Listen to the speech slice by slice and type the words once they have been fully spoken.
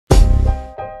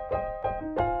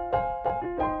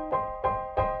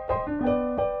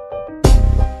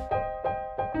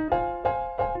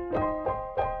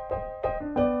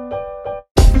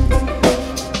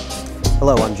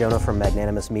Jonah from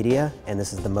Magnanimous Media, and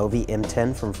this is the Movi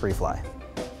M10 from Freefly.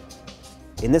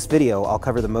 In this video, I'll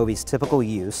cover the Movi's typical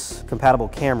use, compatible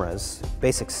cameras,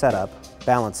 basic setup,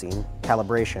 balancing,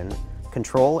 calibration,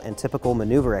 control, and typical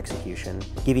maneuver execution,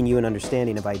 giving you an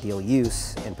understanding of ideal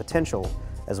use and potential,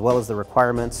 as well as the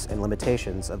requirements and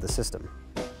limitations of the system.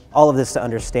 All of this to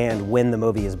understand when the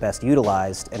Movi is best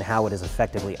utilized and how it is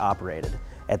effectively operated.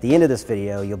 At the end of this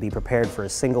video, you'll be prepared for a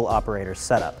single operator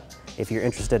setup. If you're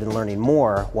interested in learning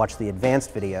more, watch the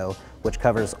advanced video, which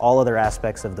covers all other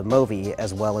aspects of the Movi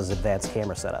as well as advanced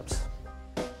camera setups.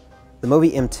 The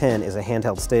Movi M10 is a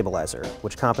handheld stabilizer,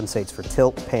 which compensates for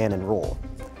tilt, pan, and roll.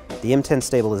 The M10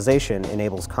 stabilization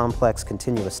enables complex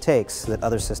continuous takes that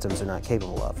other systems are not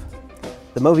capable of.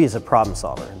 The Movi is a problem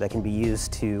solver that can be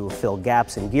used to fill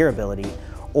gaps in gear ability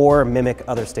or mimic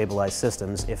other stabilized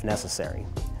systems if necessary.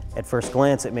 At first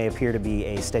glance, it may appear to be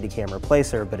a Steadicam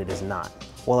replacer, but it is not.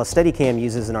 While a Steadicam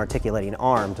uses an articulating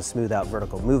arm to smooth out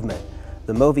vertical movement,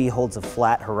 the Movi holds a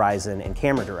flat horizon and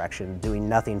camera direction, doing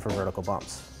nothing for vertical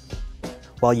bumps.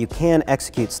 While you can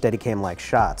execute Steadicam-like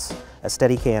shots, a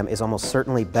Steadicam is almost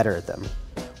certainly better at them.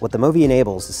 What the Movi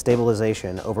enables is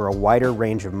stabilization over a wider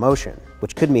range of motion,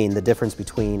 which could mean the difference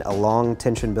between a long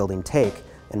tension-building take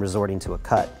and resorting to a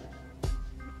cut.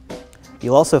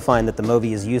 You'll also find that the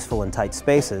Movi is useful in tight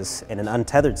spaces, and an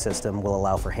untethered system will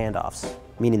allow for handoffs,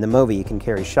 meaning the Movi can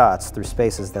carry shots through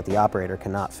spaces that the operator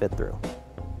cannot fit through.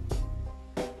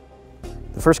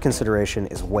 The first consideration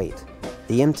is weight.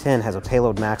 The M10 has a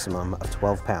payload maximum of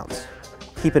 12 pounds.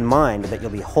 Keep in mind that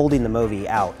you'll be holding the Movi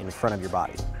out in front of your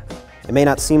body. It may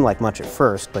not seem like much at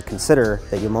first, but consider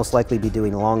that you'll most likely be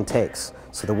doing long takes,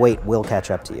 so the weight will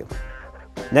catch up to you.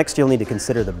 Next, you'll need to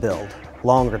consider the build.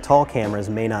 Long or tall cameras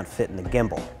may not fit in the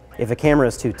gimbal. If a camera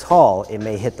is too tall, it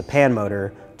may hit the pan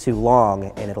motor, too long,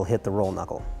 and it'll hit the roll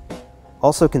knuckle.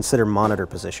 Also consider monitor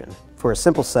position. For a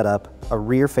simple setup, a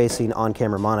rear-facing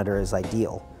on-camera monitor is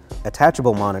ideal.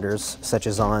 Attachable monitors, such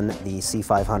as on the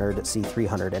C500,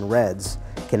 C300, and Reds,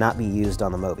 cannot be used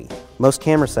on the Movi. Most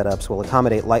camera setups will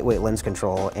accommodate lightweight lens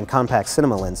control and compact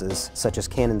cinema lenses, such as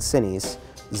Canon Cines,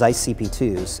 Zeiss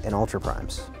CP2s, and Ultra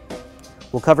Primes.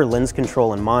 We'll cover lens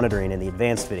control and monitoring in the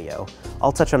advanced video.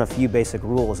 I'll touch on a few basic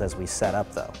rules as we set up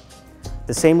though.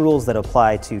 The same rules that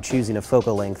apply to choosing a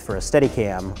focal length for a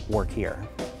Steadicam work here.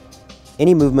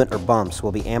 Any movement or bumps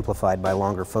will be amplified by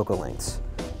longer focal lengths.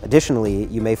 Additionally,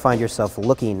 you may find yourself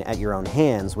looking at your own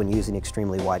hands when using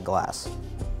extremely wide glass.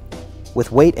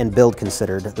 With weight and build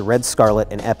considered, the Red Scarlet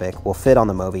and Epic will fit on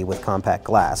the Movi with compact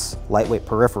glass, lightweight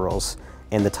peripherals,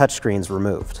 and the touchscreens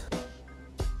removed.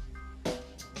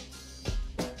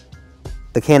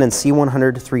 The Canon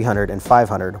C100, 300, and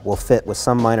 500 will fit with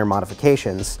some minor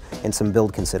modifications and some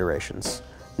build considerations,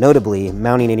 notably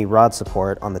mounting any rod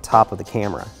support on the top of the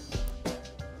camera.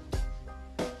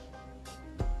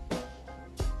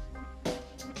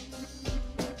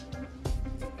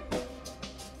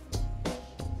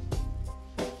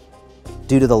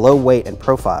 Due to the low weight and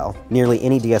profile, nearly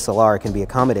any DSLR can be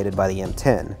accommodated by the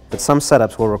M10, but some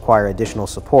setups will require additional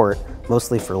support,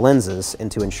 mostly for lenses,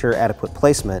 and to ensure adequate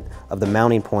placement of the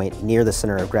mounting point near the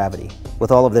center of gravity.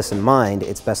 With all of this in mind,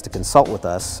 it's best to consult with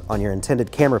us on your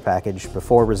intended camera package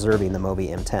before reserving the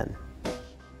Movi M10.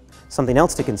 Something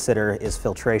else to consider is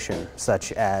filtration,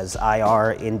 such as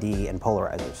IR, ND, and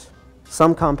polarizers.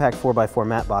 Some compact 4x4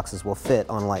 matte boxes will fit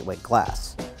on lightweight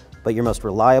glass, but your most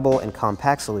reliable and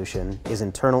compact solution is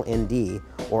internal ND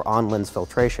or on-lens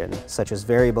filtration, such as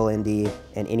variable ND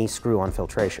and any screw-on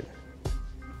filtration.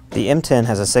 The M10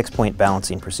 has a 6-point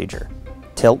balancing procedure: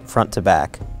 tilt front to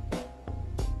back,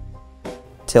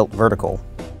 tilt vertical,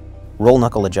 roll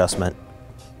knuckle adjustment,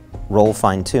 roll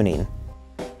fine tuning,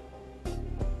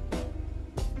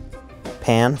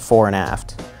 pan fore and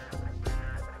aft,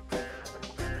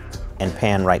 and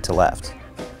pan right to left.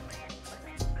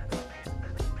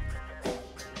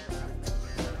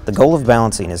 The goal of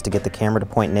balancing is to get the camera to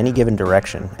point in any given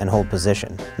direction and hold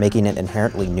position, making it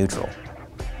inherently neutral.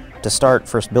 To start,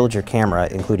 first build your camera,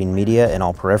 including media and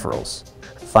all peripherals.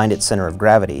 Find its center of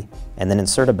gravity, and then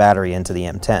insert a battery into the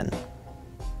M10.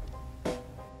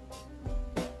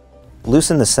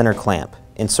 Loosen the center clamp,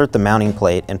 insert the mounting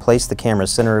plate, and place the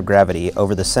camera's center of gravity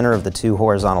over the center of the two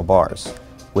horizontal bars,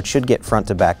 which should get front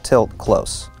to back tilt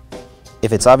close.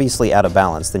 If it's obviously out of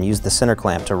balance, then use the center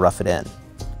clamp to rough it in.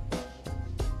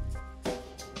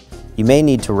 You may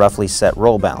need to roughly set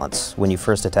roll balance when you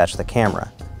first attach the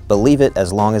camera, but leave it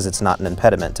as long as it's not an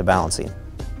impediment to balancing.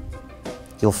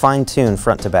 You'll fine-tune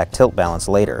front-to-back tilt balance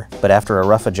later, but after a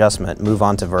rough adjustment, move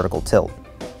on to vertical tilt.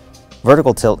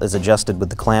 Vertical tilt is adjusted with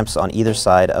the clamps on either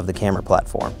side of the camera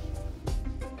platform.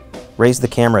 Raise the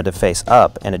camera to face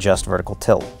up and adjust vertical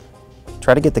tilt.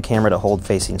 Try to get the camera to hold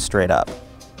facing straight up.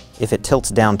 If it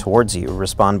tilts down towards you,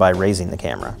 respond by raising the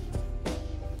camera.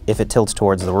 If it tilts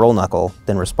towards the roll knuckle,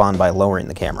 then respond by lowering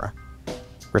the camera.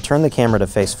 Return the camera to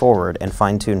face forward and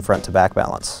fine-tune front to back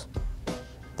balance.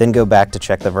 Then go back to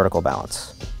check the vertical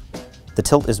balance. The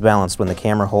tilt is balanced when the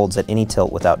camera holds at any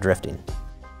tilt without drifting.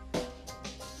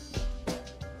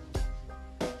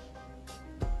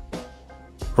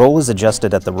 Roll is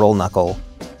adjusted at the roll knuckle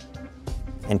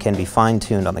and can be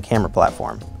fine-tuned on the camera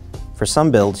platform. For some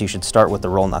builds, you should start with the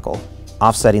roll knuckle,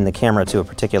 offsetting the camera to a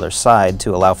particular side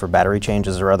to allow for battery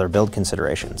changes or other build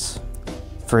considerations.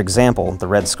 For example, the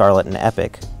Red Scarlet and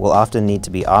Epic will often need to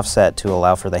be offset to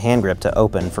allow for the hand grip to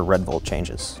open for red volt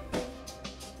changes.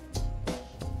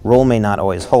 Roll may not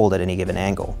always hold at any given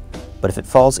angle, but if it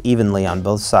falls evenly on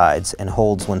both sides and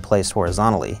holds when placed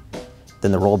horizontally,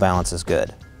 then the roll balance is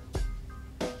good.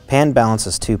 Pan balance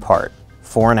is two-part,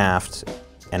 fore and aft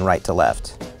and right to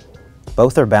left.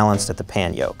 Both are balanced at the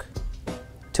pan yoke.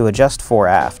 To adjust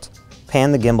fore-aft,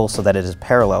 pan the gimbal so that it is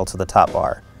parallel to the top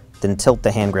bar, then tilt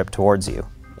the hand grip towards you.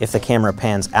 If the camera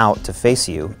pans out to face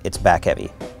you, it's back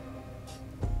heavy.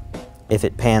 If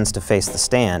it pans to face the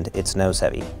stand, it's nose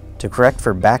heavy. To correct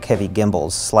for back heavy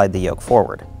gimbals, slide the yoke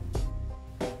forward.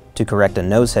 To correct a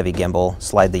nose heavy gimbal,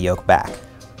 slide the yoke back.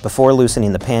 Before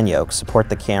loosening the pan yoke, support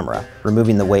the camera,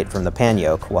 removing the weight from the pan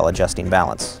yoke while adjusting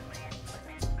balance.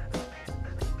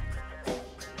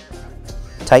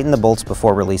 Tighten the bolts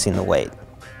before releasing the weight.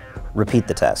 Repeat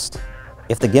the test.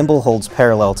 If the gimbal holds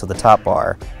parallel to the top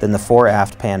bar, then the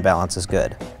fore-aft pan balance is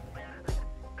good.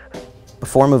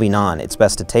 Before moving on, it's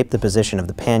best to tape the position of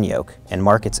the pan yoke and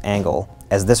mark its angle,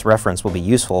 as this reference will be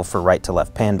useful for right to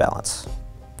left pan balance.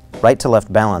 Right to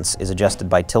left balance is adjusted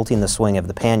by tilting the swing of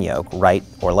the pan yoke right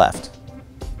or left.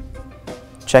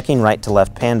 Checking right to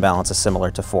left pan balance is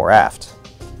similar to fore-aft.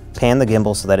 Pan the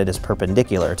gimbal so that it is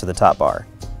perpendicular to the top bar,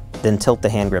 then tilt the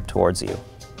hand grip towards you.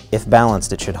 If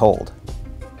balanced, it should hold.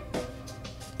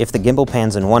 If the gimbal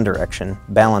pans in one direction,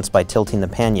 balance by tilting the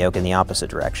pan yoke in the opposite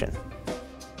direction.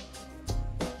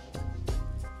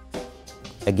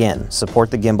 Again,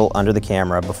 support the gimbal under the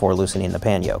camera before loosening the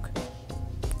pan yoke.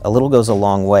 A little goes a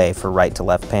long way for right to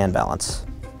left pan balance.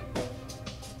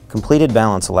 Completed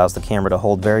balance allows the camera to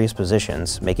hold various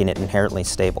positions, making it inherently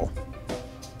stable.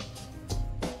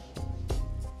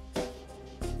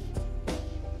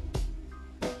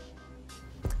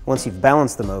 Once you've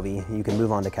balanced the Movi, you can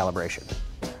move on to calibration.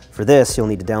 For this, you'll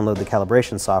need to download the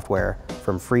calibration software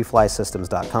from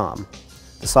freeflysystems.com.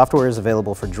 The software is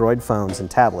available for Droid phones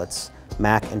and tablets,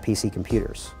 Mac and PC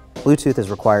computers. Bluetooth is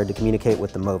required to communicate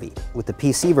with the Movi. With the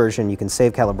PC version, you can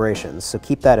save calibrations, so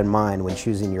keep that in mind when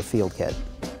choosing your field kit.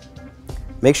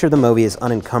 Make sure the Movi is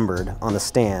unencumbered on the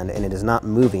stand and it is not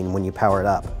moving when you power it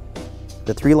up.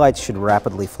 The 3 lights should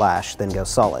rapidly flash, then go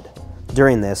solid.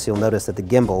 During this, you'll notice that the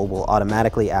gimbal will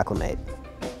automatically acclimate.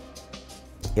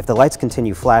 If the lights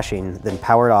continue flashing, then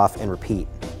power it off and repeat.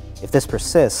 If this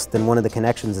persists, then one of the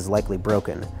connections is likely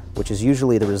broken, which is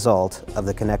usually the result of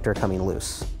the connector coming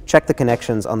loose. Check the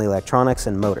connections on the electronics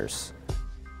and motors.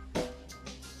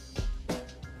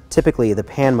 Typically, the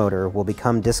pan motor will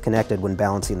become disconnected when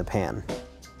balancing the pan.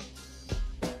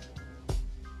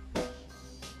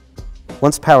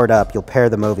 Once powered up, you'll pair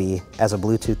the Movi as a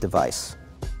Bluetooth device.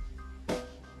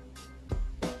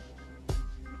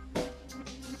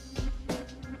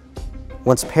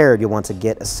 Once paired, you'll want to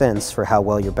get a sense for how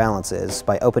well your balance is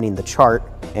by opening the chart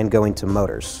and going to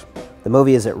motors. The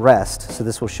Movi is at rest, so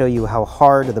this will show you how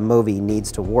hard the Movi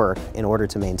needs to work in order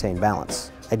to maintain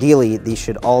balance. Ideally, these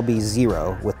should all be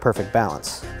 0 with perfect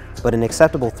balance, but an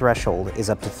acceptable threshold is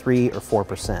up to 3 or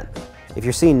 4%. If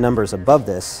you're seeing numbers above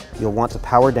this, you'll want to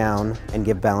power down and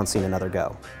give balancing another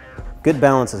go. Good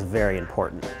balance is very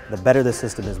important. The better the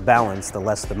system is balanced, the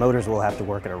less the motors will have to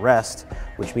work at a rest,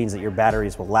 which means that your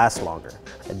batteries will last longer.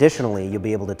 Additionally, you'll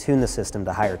be able to tune the system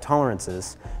to higher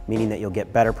tolerances, meaning that you'll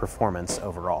get better performance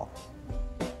overall.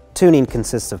 Tuning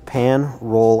consists of pan,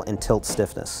 roll, and tilt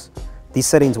stiffness. These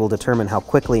settings will determine how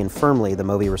quickly and firmly the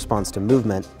Movi responds to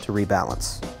movement to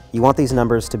rebalance. You want these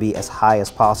numbers to be as high as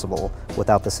possible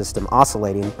without the system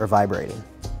oscillating or vibrating.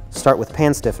 Start with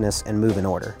pan stiffness and move in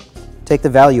order. Take the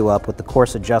value up with the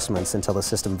coarse adjustments until the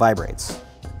system vibrates.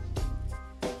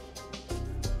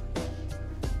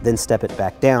 Then step it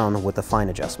back down with the fine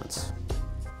adjustments.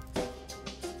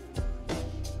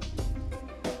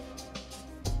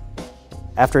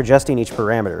 After adjusting each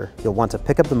parameter, you'll want to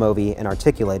pick up the Movi and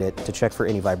articulate it to check for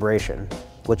any vibration,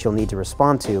 which you'll need to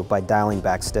respond to by dialing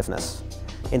back stiffness.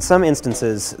 In some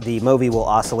instances, the Movi will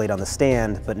oscillate on the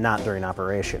stand, but not during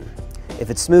operation. If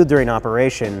it's smooth during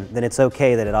operation, then it's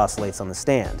okay that it oscillates on the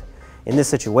stand. In this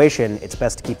situation, it's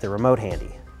best to keep the remote handy.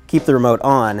 Keep the remote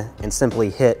on and simply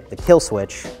hit the kill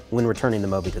switch when returning the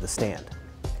Movi to the stand.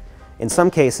 In some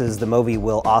cases, the Movi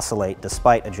will oscillate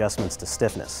despite adjustments to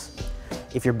stiffness.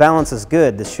 If your balance is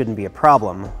good, this shouldn't be a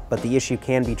problem, but the issue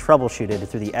can be troubleshooted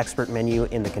through the expert menu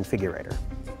in the configurator.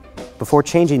 Before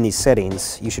changing these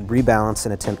settings, you should rebalance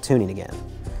and attempt tuning again.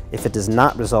 If it does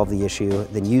not resolve the issue,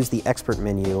 then use the expert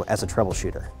menu as a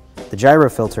troubleshooter. The gyro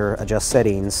filter adjusts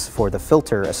settings for the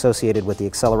filter associated with the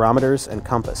accelerometers and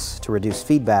compass to reduce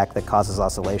feedback that causes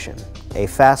oscillation. A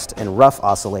fast and rough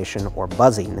oscillation, or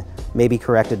buzzing, may be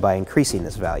corrected by increasing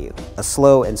this value. A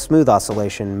slow and smooth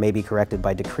oscillation may be corrected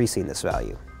by decreasing this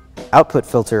value. Output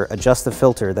filter adjusts the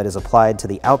filter that is applied to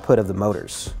the output of the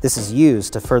motors. This is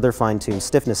used to further fine-tune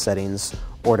stiffness settings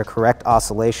or to correct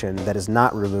oscillation that is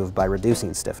not removed by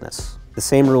reducing stiffness. The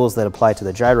same rules that apply to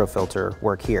the gyro filter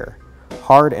work here.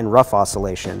 Hard and rough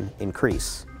oscillation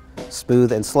increase.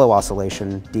 Smooth and slow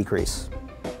oscillation decrease.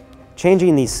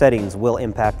 Changing these settings will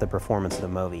impact the performance of the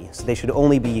Movi, so they should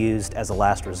only be used as a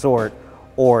last resort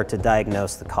or to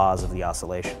diagnose the cause of the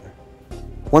oscillation.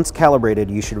 Once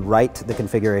calibrated, you should write the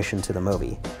configuration to the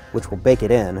Movi, which will bake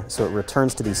it in so it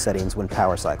returns to these settings when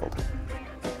power cycled.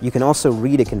 You can also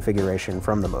read a configuration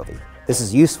from the Movi. This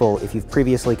is useful if you've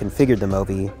previously configured the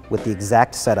Movi with the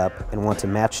exact setup and want to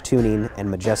match tuning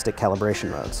and majestic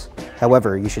calibration modes.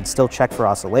 However, you should still check for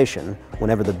oscillation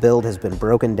whenever the build has been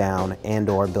broken down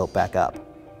and/or built back up.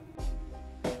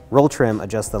 Roll trim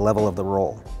adjusts the level of the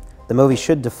roll. The Movi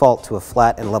should default to a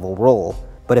flat and level roll,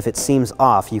 but if it seems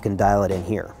off, you can dial it in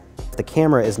here. If the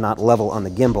camera is not level on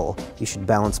the gimbal, you should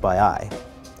balance by eye.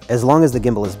 As long as the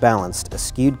gimbal is balanced, a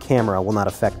skewed camera will not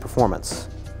affect performance.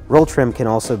 Roll trim can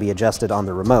also be adjusted on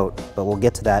the remote, but we'll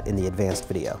get to that in the advanced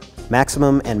video.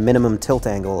 Maximum and minimum tilt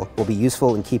angle will be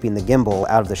useful in keeping the gimbal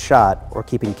out of the shot or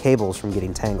keeping cables from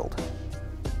getting tangled.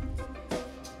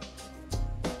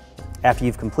 After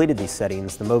you've completed these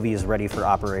settings, the Movi is ready for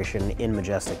operation in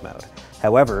majestic mode.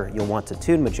 However, you'll want to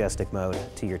tune majestic mode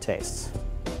to your tastes.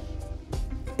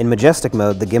 In majestic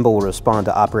mode, the gimbal will respond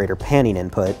to operator panning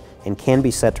input and can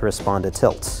be set to respond to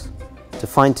tilts. To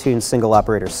fine-tune single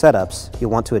operator setups, you'll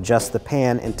want to adjust the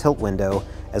pan and tilt window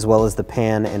as well as the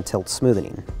pan and tilt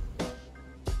smoothing.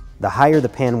 The higher the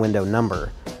pan window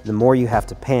number, the more you have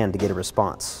to pan to get a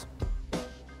response.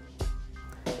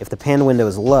 If the pan window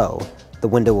is low, the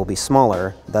window will be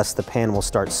smaller, thus the pan will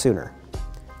start sooner.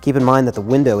 Keep in mind that the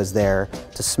window is there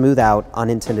to smooth out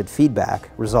unintended feedback,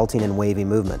 resulting in wavy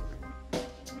movement.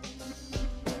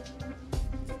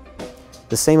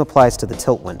 The same applies to the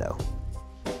tilt window.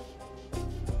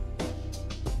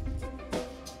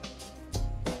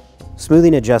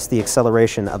 Smoothing adjusts the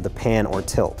acceleration of the pan or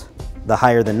tilt. The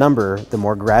higher the number, the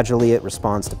more gradually it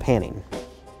responds to panning.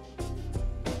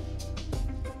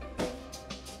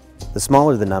 The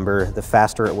smaller the number, the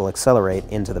faster it will accelerate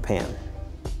into the pan.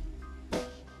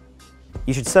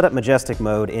 You should set up majestic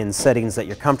mode in settings that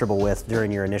you're comfortable with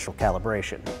during your initial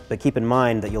calibration, but keep in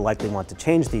mind that you'll likely want to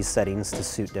change these settings to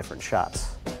suit different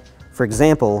shots. For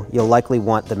example, you'll likely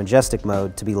want the majestic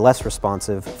mode to be less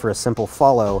responsive for a simple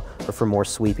follow or for more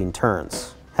sweeping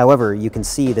turns. However, you can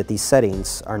see that these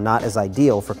settings are not as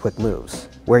ideal for quick moves,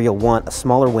 where you'll want a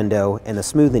smaller window and the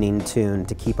smoothing tune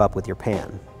to keep up with your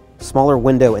pan. Smaller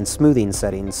window and smoothing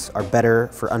settings are better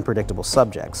for unpredictable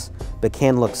subjects, but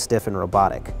can look stiff and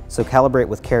robotic, so calibrate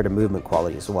with care to movement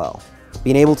quality as well.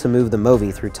 Being able to move the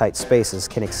Movi through tight spaces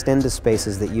can extend to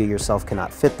spaces that you yourself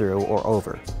cannot fit through or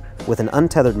over. With an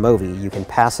untethered Movi, you can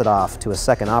pass it off to a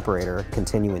second operator,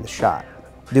 continuing the shot.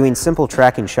 Doing simple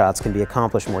tracking shots can be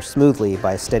accomplished more smoothly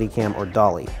by a Steadicam or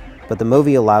dolly, but the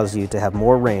Movi allows you to have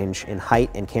more range in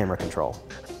height and camera control.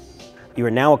 You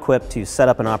are now equipped to set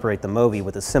up and operate the Movi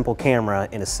with a simple camera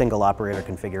in a single operator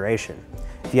configuration.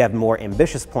 If you have more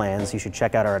ambitious plans, you should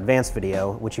check out our advanced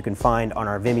video, which you can find on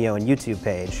our Vimeo and YouTube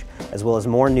page, as well as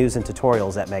more news and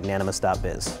tutorials at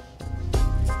magnanimous.biz.